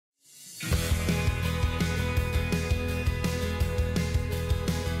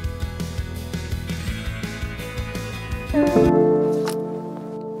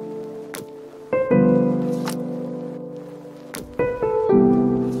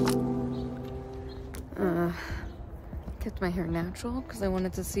kept my hair natural because I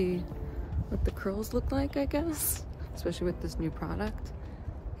wanted to see what the curls look like, I guess. Especially with this new product.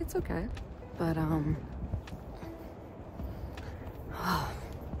 It's okay. But, oh,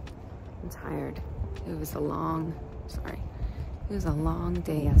 I'm tired. It was a long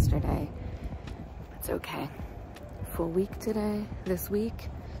day yesterday. It's okay. Full week today, this week.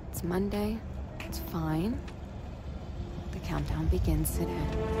 It's Monday. It's fine. The countdown begins today.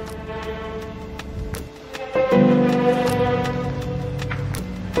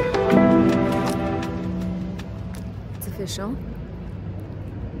 It's official.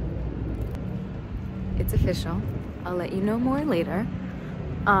 It's official. I'll let you know more later.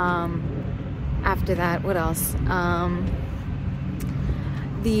 After that, what else?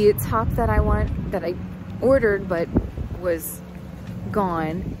 The top that I ordered but was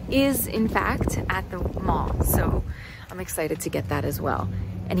gone is in fact at the mall, so I'm excited to get that as well.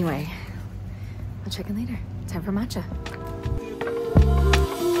 Anyway, I'll check in later. Time for matcha.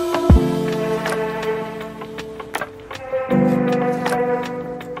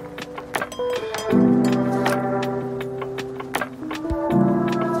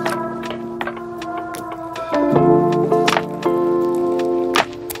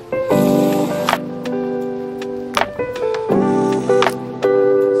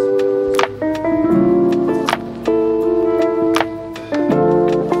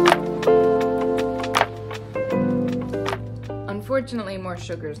 Unfortunately, more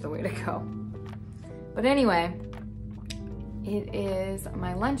sugar is the way to go. But anyway, it is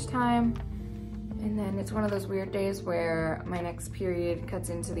my lunchtime, and then it's one of those weird days where my next period cuts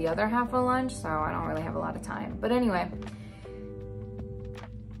into the other half of lunch, so I don't really have a lot of time. But anyway,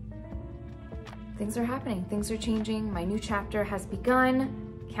 things are happening, things are changing. My new chapter has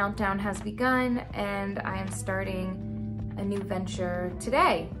begun, countdown has begun, and I am starting a new venture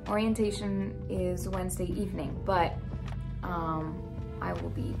today. Orientation is Wednesday evening, but I will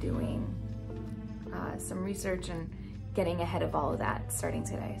be doing some research and getting ahead of all of that starting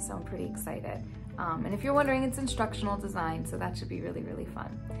today, so I'm pretty excited. And if you're wondering, it's instructional design, so that should be really, really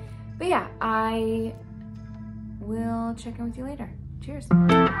fun. But yeah, I will check in with you later. Cheers. And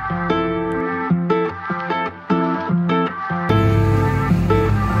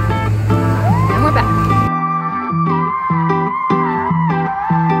we're back.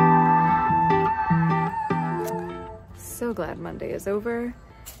 So glad Monday is over,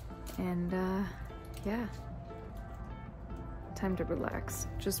 and yeah, time to relax,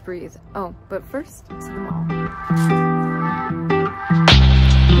 just breathe. Oh, but first, to the mall.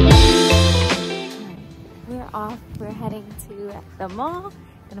 Alright, we're off, we're heading to the mall.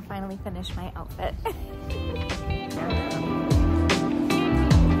 Gonna finally finish my outfit.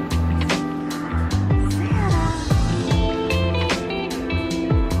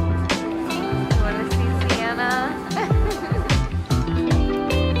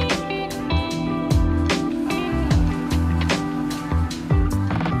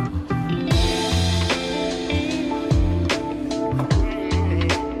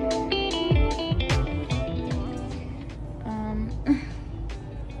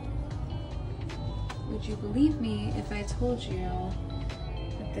 Would you believe me if I told you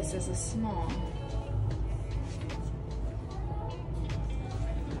that this is a small?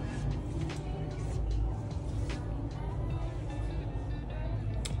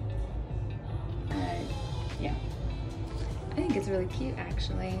 Yeah. I think it's really cute,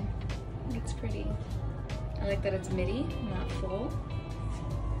 actually. I think it's pretty. I like that it's midi, not full.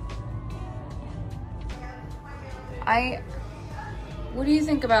 What do you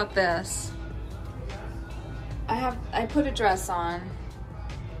think about this? I put a dress on.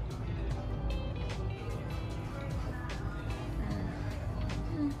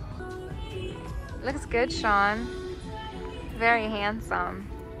 Looks good, Sean. Very handsome.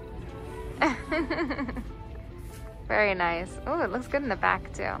 Very nice. Oh, it looks good in the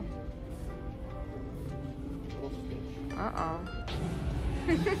back too. Uh-oh.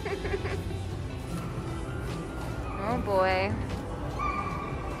 Oh boy.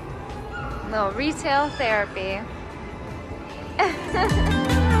 Little retail therapy.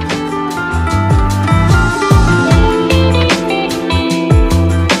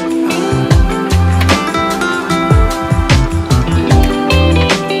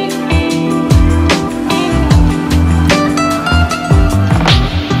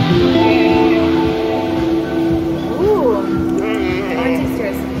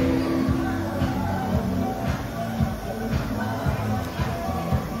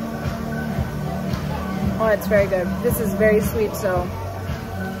 Oh, it's very good. This is very sweet, so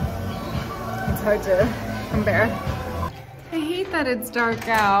it's hard to compare. I hate that it's dark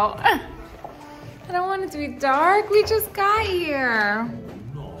out. I don't want it to be dark. We just got here.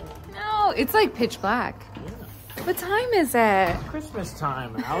 No, it's like pitch black. Yeah. What time is it? Christmas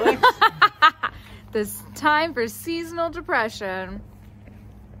time, Alex. This time for seasonal depression.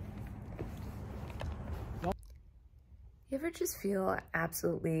 You ever just feel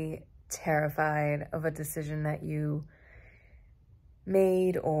absolutely terrified of a decision that you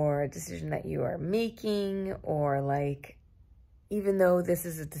made or a decision that you are making, or like, even though this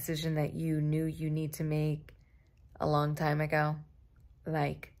is a decision that you knew you need to make a long time ago,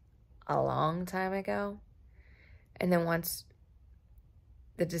 like a long time ago, and then once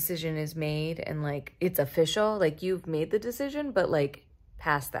the decision is made and like it's official, like you've made the decision, but like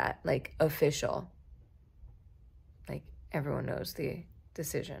past that, like official, like everyone knows the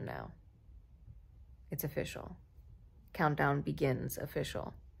decision now. It's official. Countdown begins,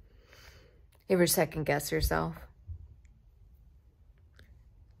 official. You ever second guess yourself?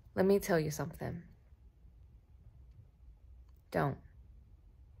 Let me tell you something. Don't.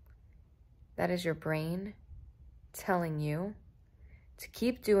 That is your brain telling you to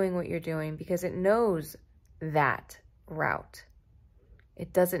keep doing what you're doing because it knows that route.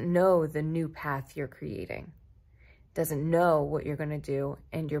 It doesn't know the new path you're creating. It doesn't know what you're going to do,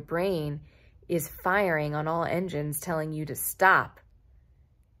 and your brain is firing on all engines telling you to stop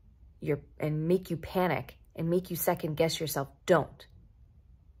and make you panic and make you second guess yourself. Don't.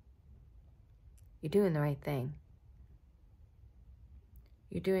 You're doing the right thing.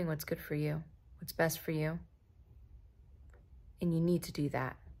 You're doing what's good for you, what's best for you. And you need to do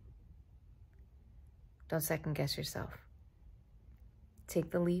that. Don't second guess yourself.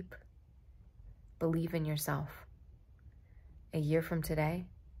 Take the leap. Believe in yourself. A year from today,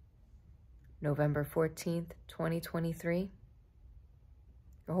 November 14th, 2023,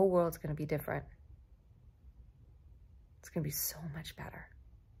 your whole world's going to be different. It's going to be so much better.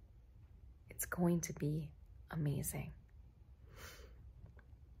 It's going to be amazing.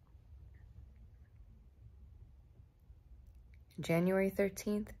 January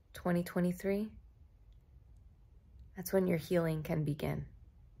 13th, 2023, that's when your healing can begin.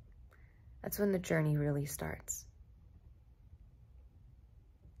 That's when the journey really starts.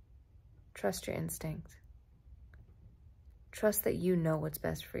 Trust your instinct. Trust that you know what's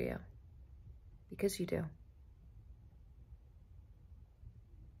best for you, because you do.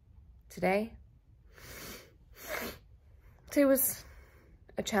 Today was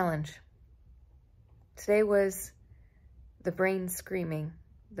a challenge. Today was the brain screaming,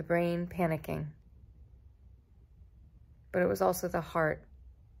 the brain panicking. But it was also the heart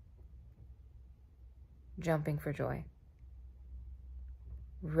jumping for joy.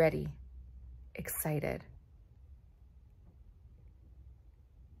 Ready, excited.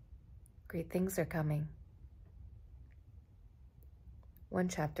 Great things are coming. One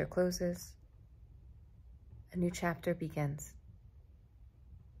chapter closes, a new chapter begins.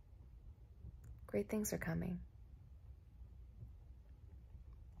 Great things are coming.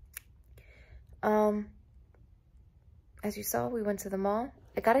 As you saw, we went to the mall.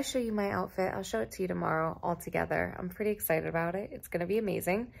 I gotta show you my outfit. I'll show it to you tomorrow all together. I'm pretty excited about it. It's gonna be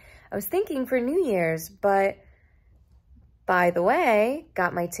amazing. I was thinking for New Year's, but by the way,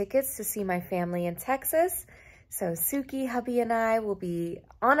 got my tickets to see my family in Texas. So Suki, hubby, and I will be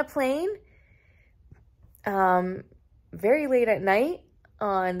on a plane very late at night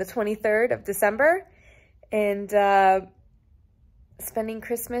on the 23rd of December, and spending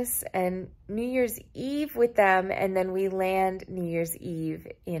Christmas and New Year's Eve with them, and then we land New Year's Eve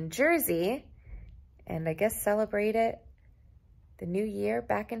in Jersey, and I guess celebrate the new year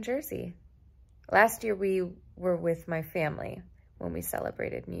back in Jersey. Last year we were with my family when we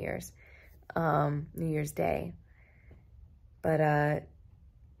celebrated New Year's Day. But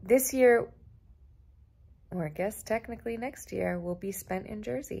this year, or I guess technically next year, will be spent in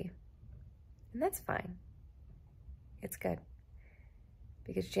Jersey. And that's fine. It's good.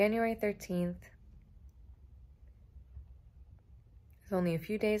 Because January 13th is only a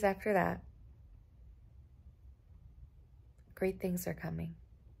few days after that. Great things are coming.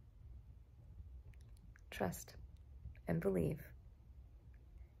 Trust and believe.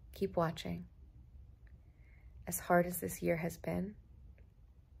 Keep watching. As hard as this year has been,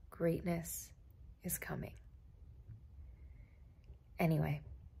 greatness is coming. Anyway,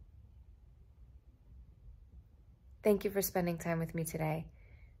 thank you for spending time with me today.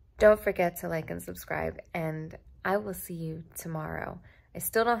 Don't forget to like and subscribe, and I will see you tomorrow. I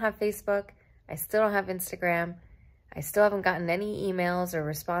still don't have Facebook. I still don't have Instagram. I still haven't gotten any emails or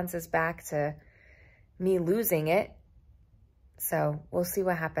responses back to me losing it. So we'll see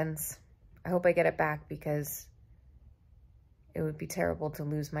what happens. I hope I get it back, because it would be terrible to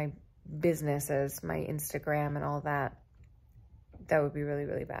lose my business as my Instagram and all that, that would be really,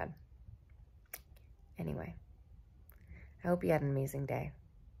 really bad. Anyway, I hope you had an amazing day.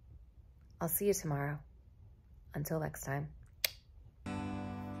 I'll see you tomorrow. Until next time.